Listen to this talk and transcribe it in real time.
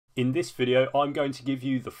In this video, I'm going to give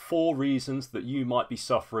you the 4 reasons that you might be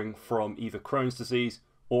suffering from either Crohn's disease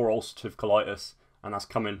or ulcerative colitis, and that's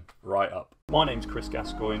coming right up. My name's Chris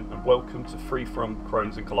Gascoigne, and welcome to Free From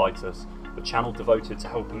Crohn's and Colitis, the channel devoted to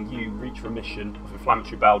helping you reach remission of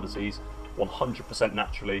inflammatory bowel disease 100%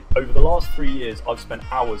 naturally. Over the last 3 years, I've spent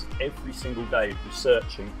hours every single day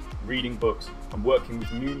researching, reading books, and working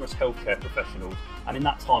with numerous healthcare professionals, and in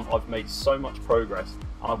that time I've made so much progress,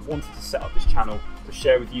 and I've wanted to set up this channel to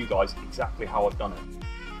share with you guys exactly how I've done it.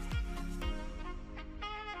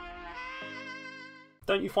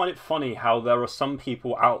 Don't you find it funny how there are some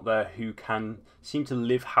people out there who can seem to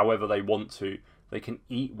live however they want to? They can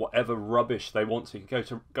eat whatever rubbish they want to. They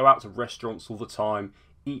can go out to restaurants all the time,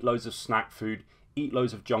 eat loads of snack food, eat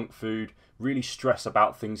loads of junk food, really stress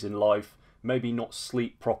about things in life, maybe not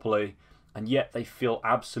sleep properly, and yet they feel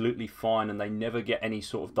absolutely fine and they never get any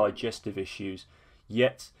sort of digestive issues.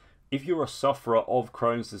 Yet, if you're a sufferer of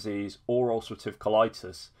Crohn's disease or ulcerative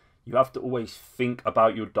colitis, you have to always think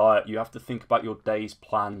about your diet. You have to think about your day's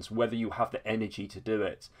plans, whether you have the energy to do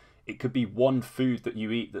it. It could be one food that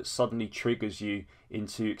you eat that suddenly triggers you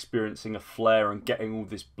into experiencing a flare and getting all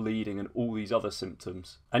this bleeding and all these other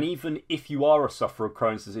symptoms. And even if you are a sufferer of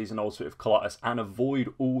Crohn's disease and ulcerative colitis and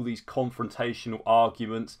avoid all these confrontational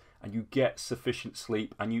arguments and you get sufficient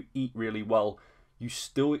sleep and you eat really well, you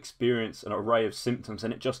still experience an array of symptoms,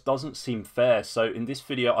 and it just doesn't seem fair. So in this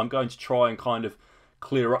video, I'm going to try and kind of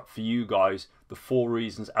clear up for you guys the 4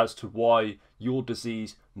 reasons as to why your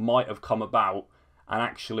disease might have come about, and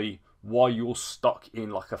actually why you're stuck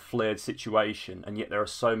in like a flared situation, and yet there are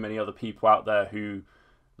so many other people out there who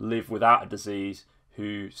live without a disease,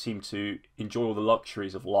 who seem to enjoy all the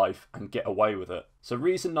luxuries of life and get away with it. So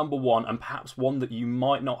reason number 1, and perhaps one that you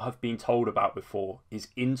might not have been told about before, is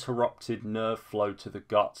interrupted nerve flow to the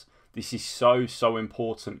gut. This is so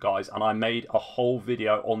important, guys, and I made a whole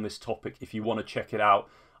video on this topic. If you want to check it out,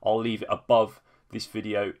 I'll leave it above this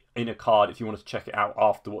video in a card if you want to check it out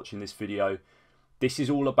after watching this video. This is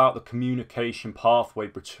all about the communication pathway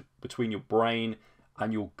between your brain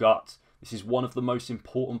and your gut. This is one of the most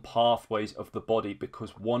important pathways of the body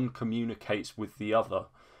because one communicates with the other.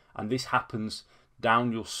 And this happens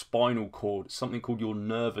down your spinal cord, something called your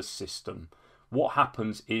nervous system. What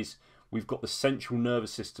happens is we've got the central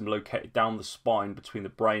nervous system located down the spine between the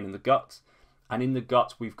brain and the gut. And in the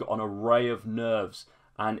gut, we've got an array of nerves.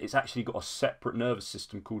 And it's actually got a separate nervous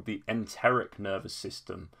system called the enteric nervous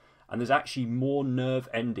system. And there's actually more nerve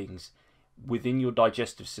endings within your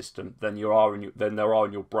digestive system than there are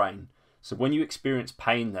in your brain. So when you experience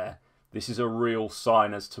pain there, this is a real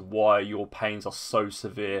sign as to why your pains are so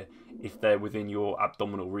severe if they're within your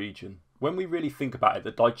abdominal region. When we really think about it,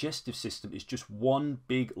 the digestive system is just one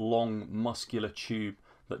big long muscular tube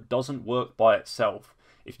that doesn't work by itself.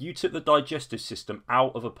 If you took the digestive system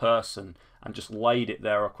out of a person and just laid it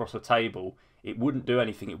there across a table, it wouldn't do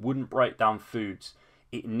anything. It wouldn't break down foods.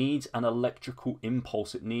 It needs an electrical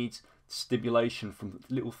impulse. It needs stimulation from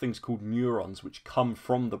little things called neurons which come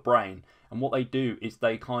from the brain, and what they do is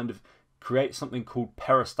they kind of create something called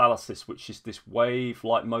peristalsis, which is this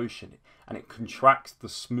wave-like motion, and it contracts the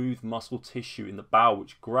smooth muscle tissue in the bowel,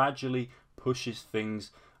 which gradually pushes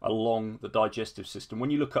things along the digestive system.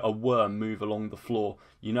 When you look at a worm move along the floor,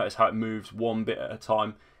 you notice how it moves one bit at a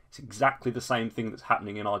time. It's exactly the same thing that's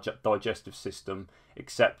happening in our digestive system,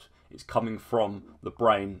 except it's coming from the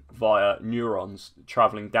brain via neurons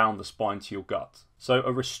traveling down the spine to your gut. So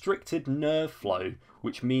a restricted nerve flow,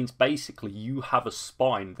 which means basically you have a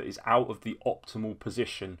spine that is out of the optimal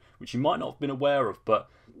position, which you might not have been aware of, but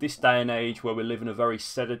this day and age where we're living a very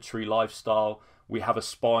sedentary lifestyle, we have a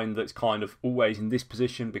spine that's kind of always in this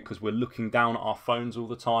position because we're looking down at our phones all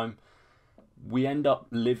the time. We end up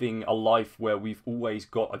living a life where we've always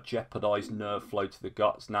got a jeopardized nerve flow to the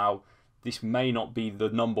guts. Now, this may not be the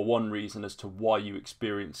number 1 reason as to why you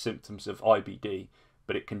experience symptoms of IBD,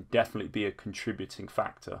 but it can definitely be a contributing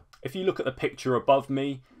factor. If you look at the picture above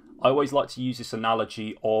me, I always like to use this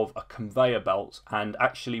analogy of a conveyor belt, and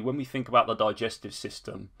actually when we think about the digestive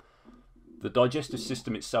system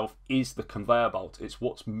itself is the conveyor belt. It's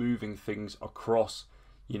what's moving things across,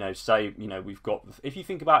 we've got, if you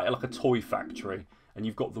think about it like a toy factory, and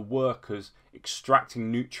you've got the workers extracting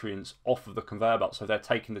nutrients off of the conveyor belt, so they're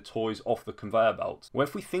taking the toys off the conveyor belt. Well,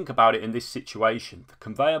 if we think about it in this situation, the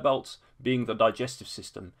conveyor belts being the digestive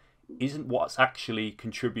system isn't what's actually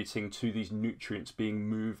contributing to these nutrients being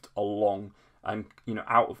moved along and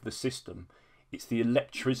out of the system. It's the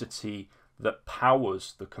electricity that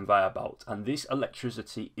powers the conveyor belt, and this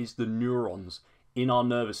electricity is the neurons in our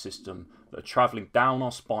nervous system that are traveling down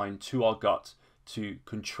our spine to our gut to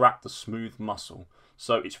contract the smooth muscle.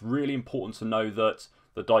 So it's really important to know that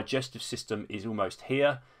The digestive system is almost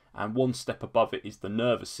here, and one step above it is the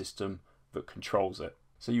nervous system that controls it.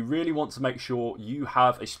 So you really want to make sure you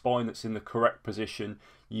have a spine that's in the correct position.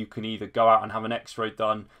 You can either go out and have an x-ray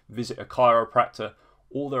done, visit a chiropractor,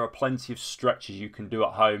 or there are plenty of stretches you can do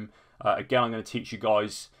at home. Again, I'm going to teach you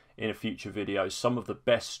guys in a future video some of the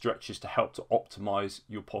best stretches to help to optimize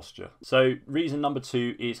your posture. So reason number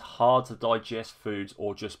 2 is hard to digest foods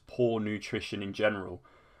or just poor nutrition in general.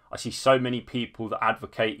 I see so many people that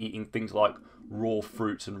advocate eating things like raw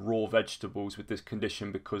fruits and raw vegetables with this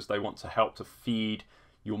condition because they want to help to feed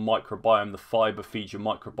your microbiome. The fiber feeds your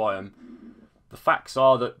microbiome. The facts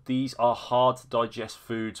are that these are hard to digest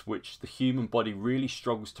foods which the human body really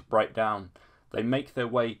struggles to break down. They make their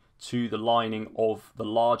way to the lining of the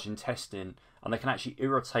large intestine and they can actually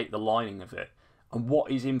irritate the lining of it. And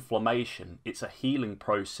what is inflammation? It's a healing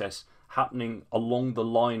process happening along the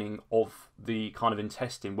lining of the kind of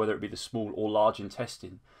intestine, whether it be the small or large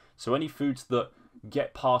intestine. So any foods that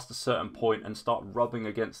get past a certain point and start rubbing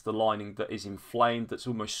against the lining that is inflamed, that's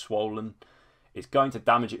almost swollen, it's going to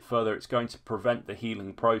damage it further. It's going to prevent the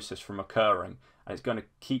healing process from occurring, and it's going to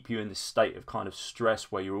keep you in this state of kind of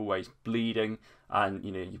stress where you're always bleeding and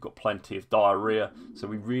you've got plenty of diarrhea. So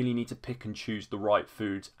we really need to pick and choose the right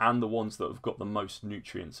foods and the ones that have got the most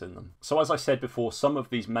nutrients in them. So as I said before, some of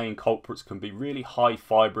these main culprits can be really high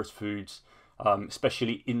fibrous foods,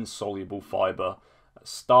 especially insoluble fiber,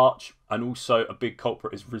 starch, and also a big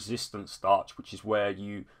culprit is resistant starch, which is where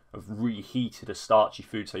you have reheated a starchy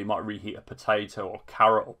food. So you might reheat a potato or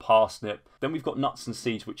carrot or parsnip. Then we've got nuts and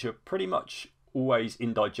seeds, which are pretty much always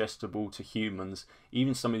indigestible to humans.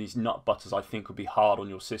 Even some of these nut butters I think would be hard on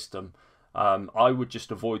your system. I would just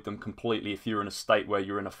avoid them completely if you're in a state where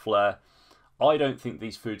you're in a flare. I don't think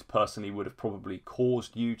these foods personally would have probably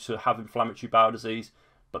caused you to have inflammatory bowel disease,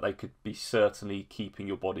 but they could be certainly keeping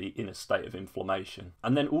your body in a state of inflammation.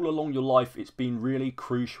 And then all along your life, it's been really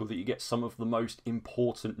crucial that you get some of the most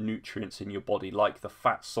important nutrients in your body, like the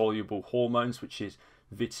fat-soluble hormones, which is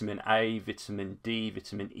vitamin A, vitamin D,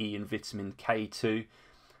 vitamin E, and vitamin K2.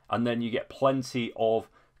 And then you get plenty of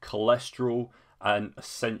cholesterol and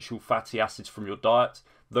essential fatty acids from your diet.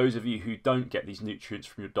 Those of you who don't get these nutrients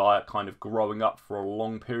from your diet kind of growing up for a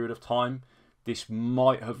long period of time, this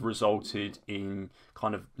might have resulted in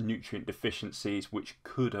kind of nutrient deficiencies which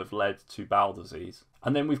could have led to bowel disease.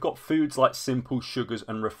 And then we've got foods like simple sugars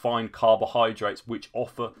and refined carbohydrates which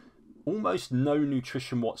offer almost no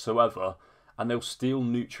nutrition whatsoever, and they'll steal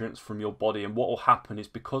nutrients from your body. And what will happen is,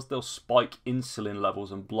 because they'll spike insulin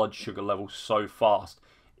levels and blood sugar levels so fast,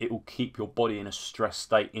 it will keep your body in a stress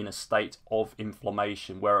state, in a state of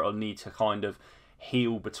inflammation, where it'll need to kind of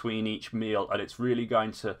heal between each meal, and it's really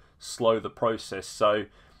going to slow the process. So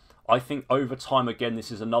I think over time, again,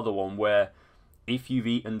 this is another one where if you've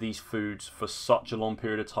eaten these foods for such a long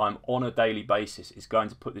period of time on a daily basis, it's going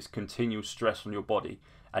to put this continual stress on your body,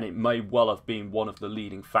 and it may well have been one of the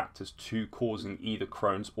leading factors to causing either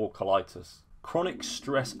Crohn's or colitis. Chronic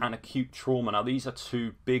stress and acute trauma, now these are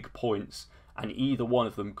two big points, and either one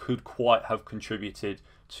of them could quite have contributed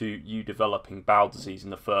to you developing bowel disease in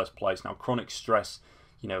the first place. Now, chronic stress,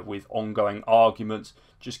 with ongoing arguments,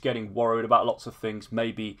 just getting worried about lots of things,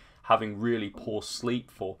 maybe having really poor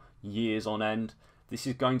sleep for years on end, this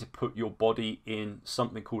is going to put your body in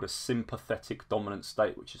something called a sympathetic dominant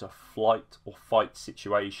state, which is a flight or fight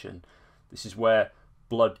situation. This is where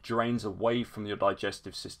blood drains away from your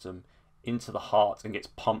digestive system into the heart and gets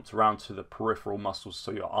pumped around to the peripheral muscles,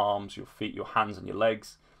 so your arms, your feet, your hands and your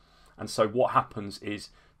legs. And so what happens is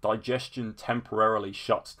digestion temporarily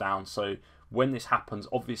shuts down. So when this happens,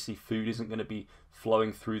 obviously food isn't going to be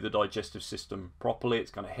flowing through the digestive system properly.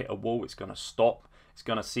 It's going to hit a wall, it's going to stop. It's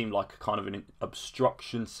going to seem like a kind of an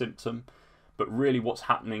obstruction symptom. But really what's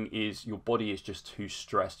happening is your body is just too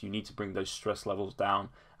stressed. You need to bring those stress levels down.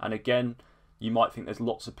 And again, you might think there's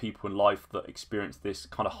lots of people in life that experience this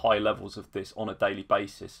kind of high levels of this on a daily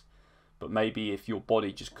basis. But maybe if your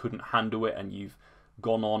body just couldn't handle it and you've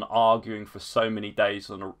gone on arguing for so many days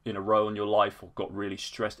in a row in your life, or got really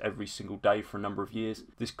stressed every single day for a number of years,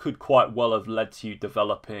 this could quite well have led to you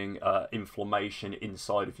developing inflammation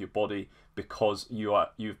inside of your body, because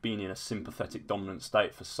you've been in a sympathetic dominant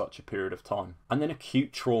state for such a period of time. And then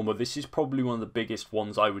acute trauma, this is probably one of the biggest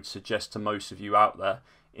ones I would suggest to most of you out there.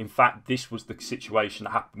 In fact, this was the situation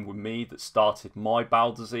that happened with me that started my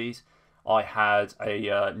bowel disease. I had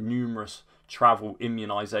numerous travel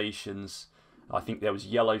immunizations. I think there was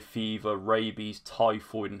yellow fever, rabies,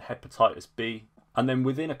 typhoid and hepatitis B. And then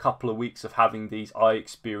within a couple of weeks of having these, I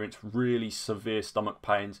experienced really severe stomach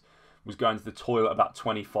pains, was going to the toilet about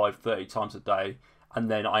 25-30 times a day, and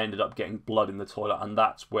then I ended up getting blood in the toilet, and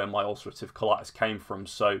that's where my ulcerative colitis came from.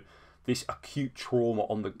 So this acute trauma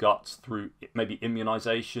on the guts through maybe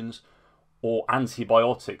immunizations or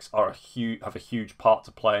antibiotics have a huge part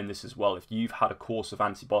to play in this as well. If you've had a course of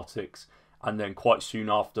antibiotics and then quite soon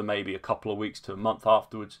after, maybe a couple of weeks to a month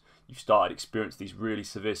afterwards, you started experiencing these really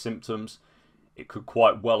severe symptoms, it could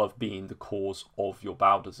quite well have been the cause of your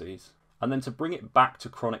bowel disease. And then to bring it back to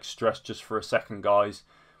chronic stress just for a second, guys,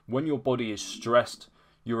 when your body is stressed,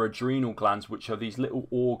 your adrenal glands, which are these little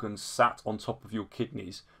organs sat on top of your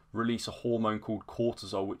kidneys, release a hormone called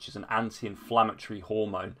cortisol, which is an anti-inflammatory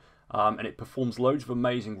hormone. And it performs loads of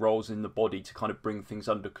amazing roles in the body to kind of bring things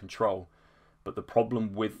under control. But the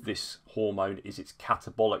problem with this hormone is it's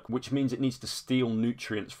catabolic, which means it needs to steal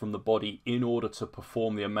nutrients from the body in order to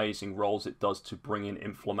perform the amazing roles it does to bring in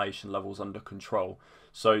inflammation levels under control.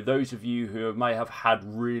 So those of you who may have had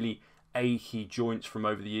really achy joints from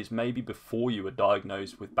over the years, maybe before you were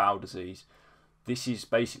diagnosed with bowel disease, this is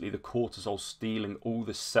basically the cortisol stealing all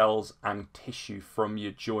the cells and tissue from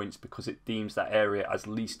your joints because it deems that area as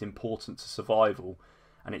least important to survival,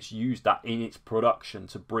 and it's used that in its production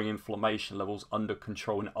to bring inflammation levels under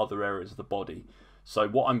control in other areas of the body. So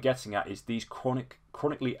what I'm getting at is these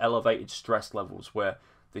chronically elevated stress levels where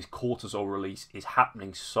this cortisol release is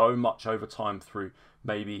happening so much over time through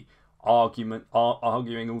maybe arguing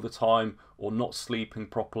all the time or not sleeping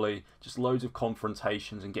properly, just loads of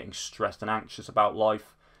confrontations and getting stressed and anxious about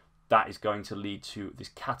life. That is going to lead to this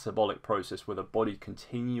catabolic process where the body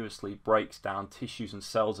continuously breaks down, tissues and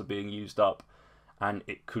cells are being used up, and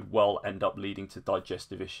it could well end up leading to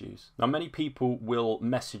digestive issues. Now, many people will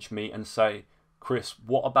message me and say, Chris,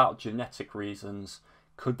 what about genetic reasons?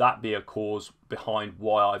 Could that be a cause behind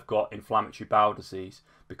why I've got inflammatory bowel disease?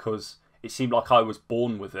 Because it seemed like I was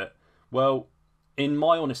born with it. Well, in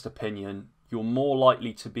my honest opinion, you're more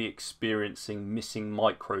likely to be experiencing missing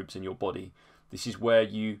microbes in your body. This is where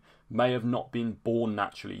you may have not been born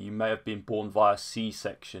naturally. You may have been born via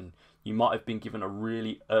C-section. You might have been given a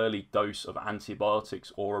really early dose of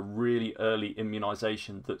antibiotics or a really early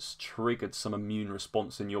immunization that's triggered some immune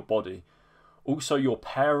response in your body. Also, your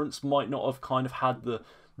parents might not have kind of had the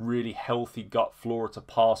really healthy gut flora to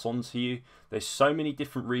pass on to you. There's so many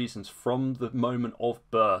different reasons from the moment of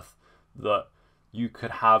birth that you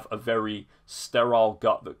could have a very sterile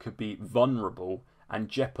gut that could be vulnerable and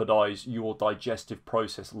jeopardize your digestive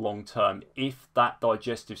process long term if that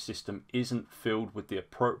digestive system isn't filled with the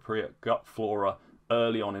appropriate gut flora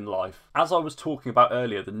early on in life. As I was talking about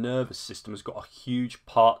earlier, the nervous system has got a huge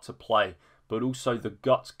part to play, but also the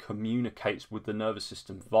gut communicates with the nervous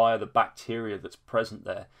system via the bacteria that's present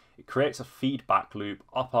there. It creates a feedback loop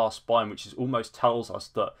up our spine, which almost tells us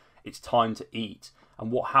that it's time to eat. And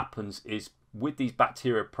what happens is with these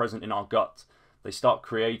bacteria present in our gut, they start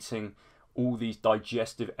creating all these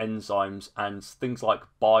digestive enzymes and things like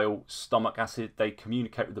bile, stomach acid. They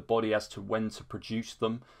communicate with the body as to when to produce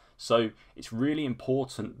them. So it's really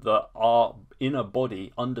important that our inner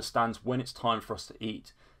body understands when it's time for us to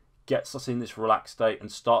eat, gets us in this relaxed state and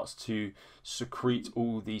starts to secrete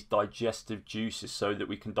all these digestive juices so that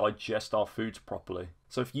we can digest our foods properly.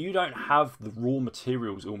 So if you don't have the raw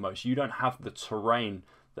materials, almost, you don't have the terrain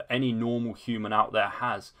that any normal human out there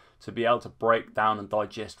has to be able to break down and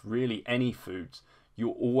digest really any foods,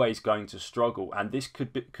 you're always going to struggle. And this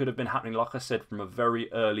could have been happening, like I said, from a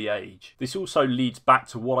very early age. This also leads back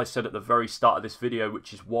to what I said at the very start of this video,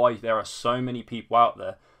 which is why there are so many people out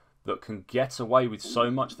there that can get away with so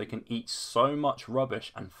much. They can eat so much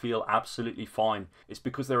rubbish and feel absolutely fine. It's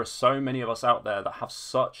because there are so many of us out there that have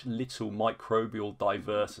such little microbial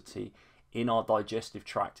diversity in our digestive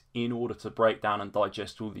tract in order to break down and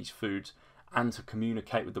digest all these foods and to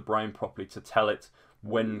communicate with the brain properly, to tell it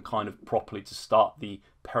when kind of properly to start the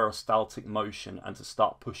peristaltic motion and to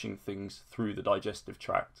start pushing things through the digestive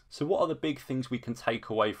tract. So what are the big things we can take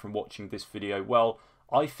away from watching this video? Well,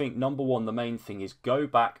 I think number one, the main thing is go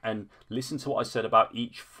back and listen to what I said about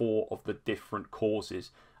each 4 of the different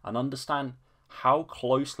causes and understand how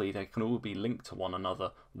closely they can all be linked to one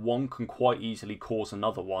another. One can quite easily cause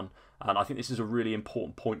another one, and I think this is a really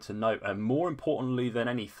important point to note. And more importantly than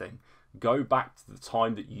anything, go back to the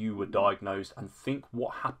time that you were diagnosed and think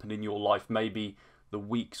what happened in your life, maybe the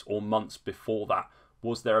weeks or months before that.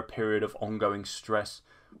 Was there a period of ongoing stress?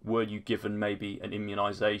 Were you given maybe an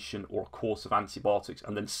immunization or a course of antibiotics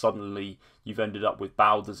and then suddenly you've ended up with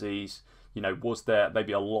bowel disease? You know, was there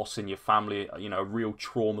maybe a loss in your family, you know, a real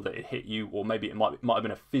trauma that it hit you, or maybe it might have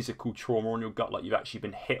been a physical trauma on your gut, like you've actually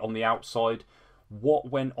been hit on the outside? What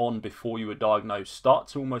went on before you were diagnosed? Start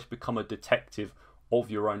to almost become a detective of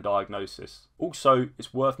your own diagnosis. Also,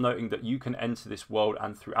 it's worth noting that you can enter this world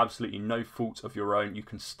and through absolutely no fault of your own, you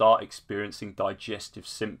can start experiencing digestive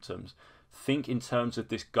symptoms. Think in terms of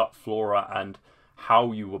this gut flora and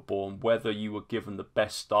how you were born, whether you were given the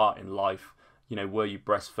best start in life. You know, were you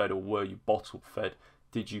breastfed or were you bottle fed?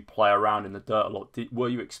 Did you play around in the dirt a lot? Were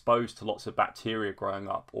you exposed to lots of bacteria growing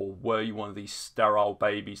up? Or were you one of these sterile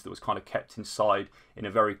babies that was kind of kept inside in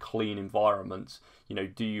a very clean environment? You know,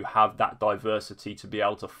 do you have that diversity to be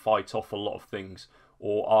able to fight off a lot of things?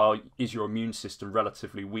 Or is your immune system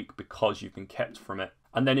relatively weak because you've been kept from it?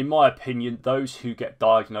 And then in my opinion, those who get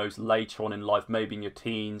diagnosed later on in life, maybe in your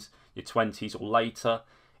teens, your 20s or later,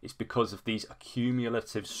 it's because of these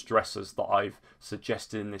accumulative stressors that I've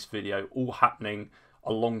suggested in this video, all happening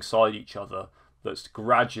alongside each other, that's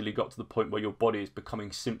gradually got to the point where your body is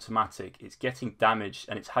becoming symptomatic. It's getting damaged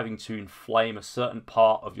and it's having to inflame a certain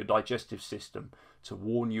part of your digestive system to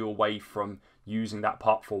warn you away from using that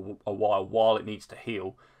part for a while it needs to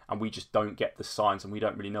heal. And we just don't get the signs and we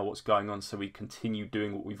don't really know what's going on, so we continue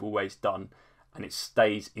doing what we've always done and it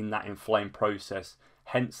stays in that inflamed process.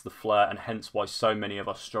 Hence the flare, and hence why so many of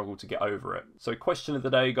us struggle to get over it. So question of the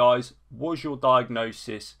day, guys: was your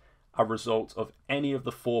diagnosis a result of any of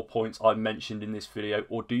the 4 points I mentioned in this video,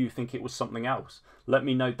 or do you think it was something else? Let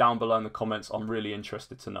me know down below in the comments. I'm really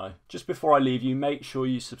interested to know. Just before I leave you, make sure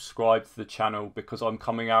you subscribe to the channel, because I'm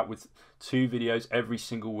coming out with 2 videos every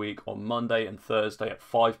single week on Monday and Thursday at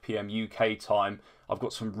 5 PM UK time. I've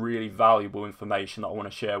got some really valuable information that I want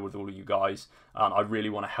to share with all of you guys, and I really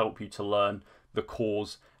want to help you to learn the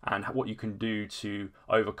cause and what you can do to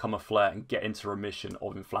overcome a flare and get into remission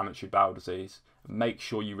of inflammatory bowel disease. Make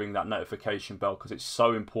sure you ring that notification bell, because it's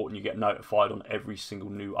so important you get notified on every single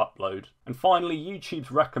new upload. And finally,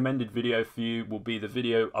 YouTube's recommended video for you will be the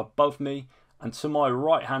video above me, and to my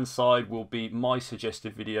right hand side will be my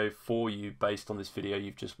suggested video for you based on this video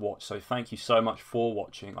you've just watched. So thank you so much for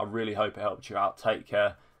watching. I really hope it helped you out. Take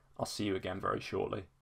care. I'll see you again very shortly.